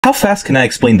How fast can I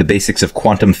explain the basics of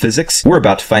quantum physics? We're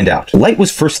about to find out. Light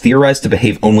was first theorized to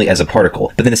behave only as a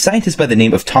particle, but then a scientist by the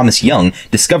name of Thomas Young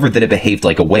discovered that it behaved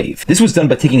like a wave. This was done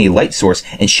by taking a light source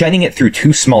and shining it through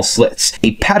two small slits.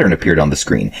 A pattern appeared on the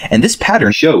screen, and this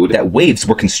pattern showed that waves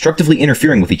were constructively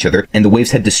interfering with each other, and the waves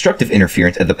had destructive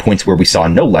interference at the points where we saw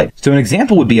no light. So an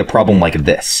example would be a problem like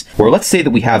this, where let's say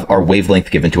that we have our wavelength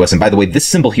given to us, and by the way, this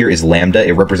symbol here is lambda,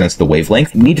 it represents the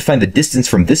wavelength. We need to find the distance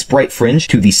from this bright fringe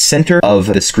to the center of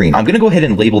the screen. I'm going to go ahead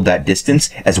and label that distance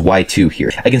as y2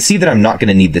 here. I can see that I'm not going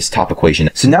to need this top equation.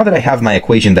 So now that I have my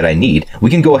equation that I need, we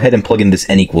can go ahead and plug in this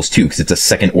n equals 2 because it's a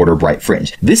second order bright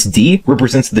fringe. This d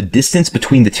represents the distance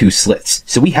between the two slits.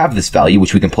 So we have this value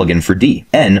which we can plug in for d.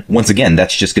 N, once again,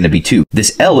 that's just going to be 2.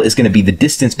 This L is going to be the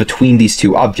distance between these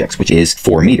two objects, which is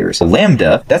 4 meters.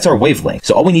 Lambda, that's our wavelength.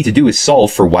 So all we need to do is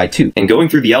solve for y2. And going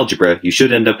through the algebra, you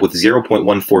should end up with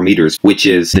 0.14 meters, which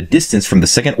is the distance from the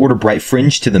second order bright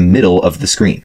fringe to the middle of the screen.